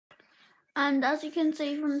And as you can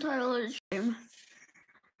see from the title of the stream,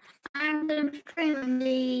 I'm going to be streaming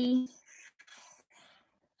the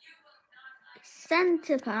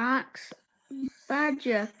Center Parcs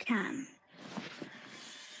Badger Cam.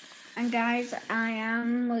 And guys, I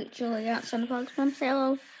am literally at Center Parcs from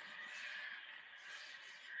Salo.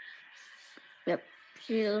 Yep,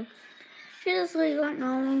 she's asleep like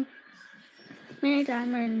normal. Mini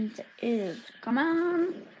Diamond is come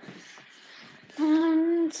on.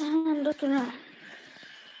 And I'm just gonna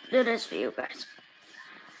do this for you guys.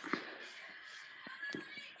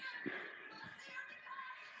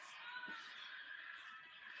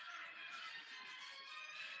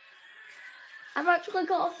 I've actually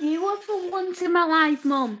got a viewer for once in my life,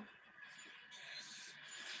 Mum.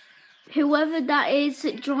 Whoever that is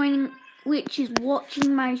joining, which is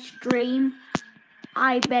watching my stream,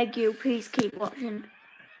 I beg you, please keep watching.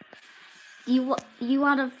 You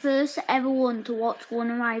are the first ever one to watch one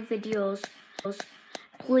of my videos.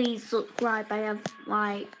 Please subscribe. I have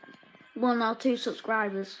like 1 or 2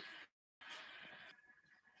 subscribers.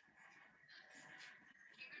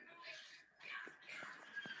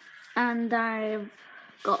 And I've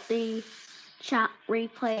got the chat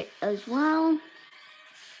replay as well.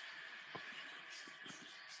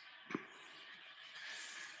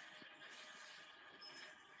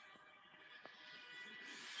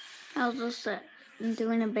 I was just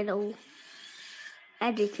doing a bit of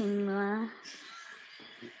editing there.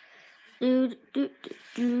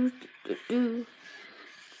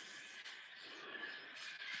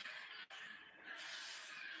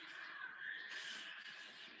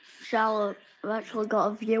 Charlotte, I've actually got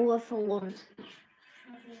a viewer for once.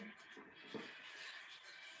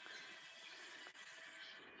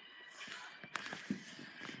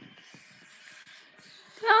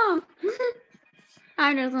 Oh,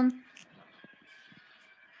 hi Nathan.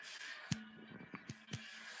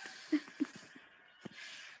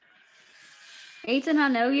 Ethan, I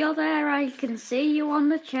know you're there. I can see you on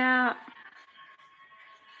the chat.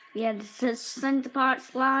 Yeah, this is Center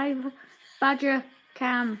Parcs Live Badger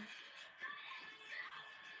Cam.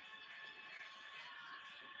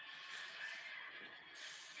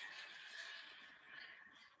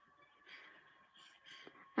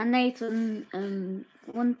 And Nathan,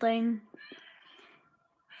 one thing.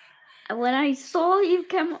 When I saw you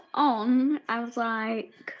come on, I was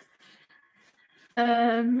like,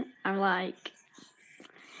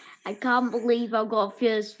 I can't believe I got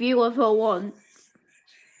first viewer for once.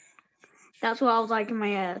 That's what I was like in my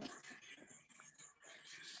head.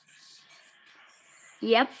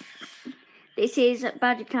 Yep. This is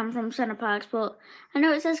Badger Cam from Center Parcs, but I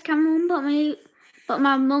know it says Cam 1, but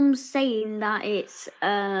my mum's saying that it's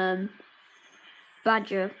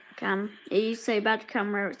Badger Cam. It used to say Badger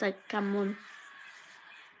Cam where it's like Cam 1.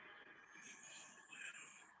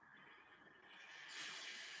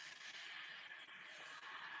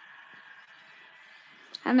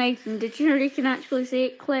 And Nathan, did you know you can actually see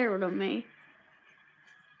it clearer than me?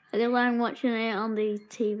 I did when I'm watching it on the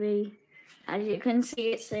TV. As you can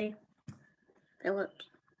see it, see Phillips.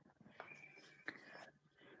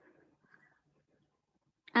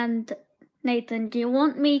 And Nathan, do you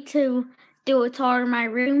want me to do a tour of my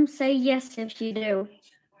room? Say yes if you do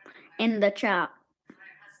in the chat.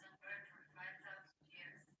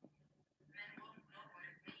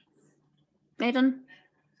 Nathan?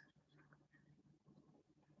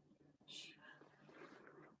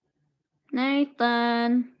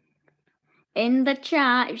 Nathan? In the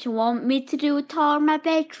chat, if you want me to do a tour of my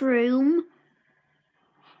bedroom,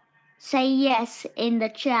 say yes in the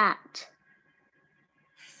chat.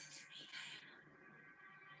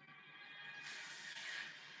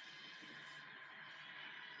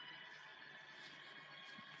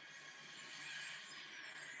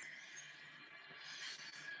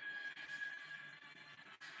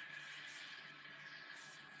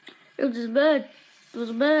 It was a bird. It was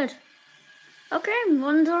a bird. Okay, I'm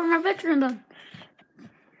going to my bedroom then.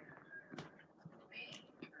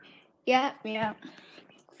 Yeah.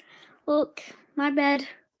 Look, my bed.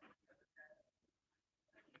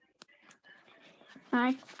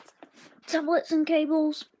 My tablets and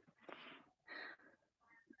cables.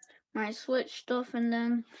 My switch stuff, and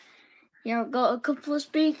then yeah, I've got a couple of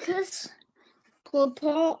speakers. Plug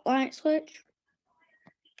port, light switch.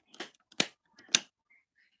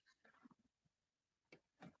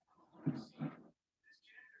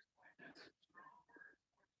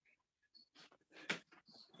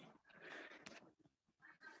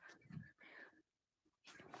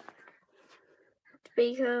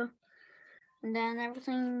 Speaker, and then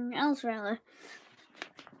everything else really.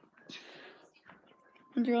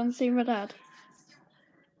 And do you want to see my dad?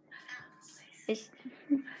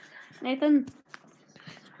 Nathan,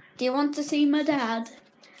 do you want to see my dad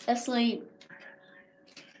asleep?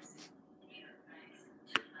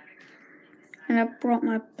 And I brought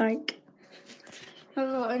my bike. I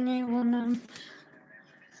got a new one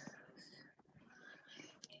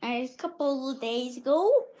a couple of days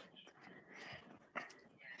ago.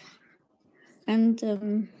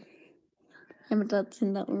 And my dad's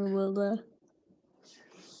in that room over there.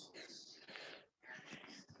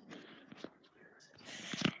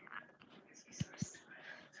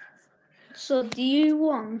 So do you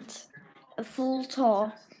want a full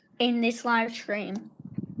tour in this live stream?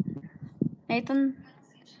 Nathan,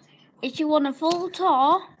 if you want a full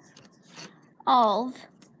tour of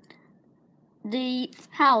the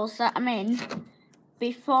house that I'm in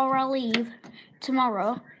before I leave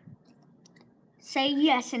tomorrow, say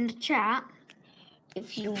yes in the chat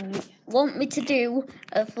if you want me to do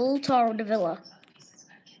a full tour of the villa.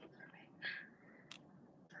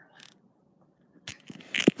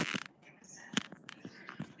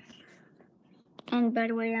 And by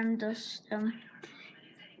the way, I'm just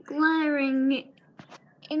glaring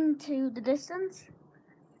into the distance.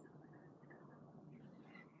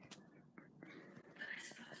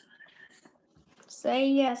 Say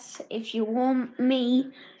yes if you want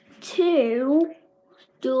me to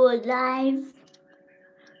do a live.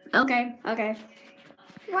 Okay.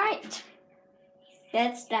 Right.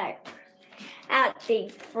 Let's start. At the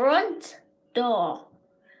front door.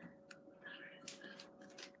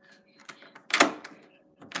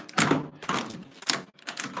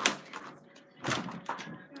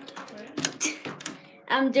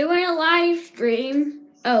 I'm doing a live stream.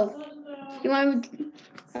 Oh, you want me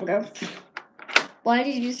to go? Why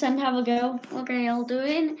did you send have a go? Okay, I'll do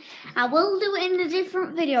it. I will do it in a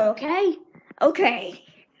different video, okay? Okay.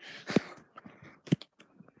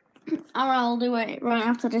 Alright, I'll do it right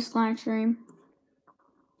after this live stream.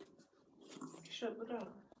 Shut the door.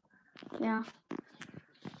 Yeah.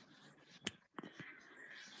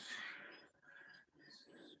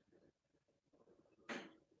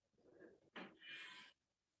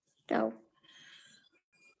 Go.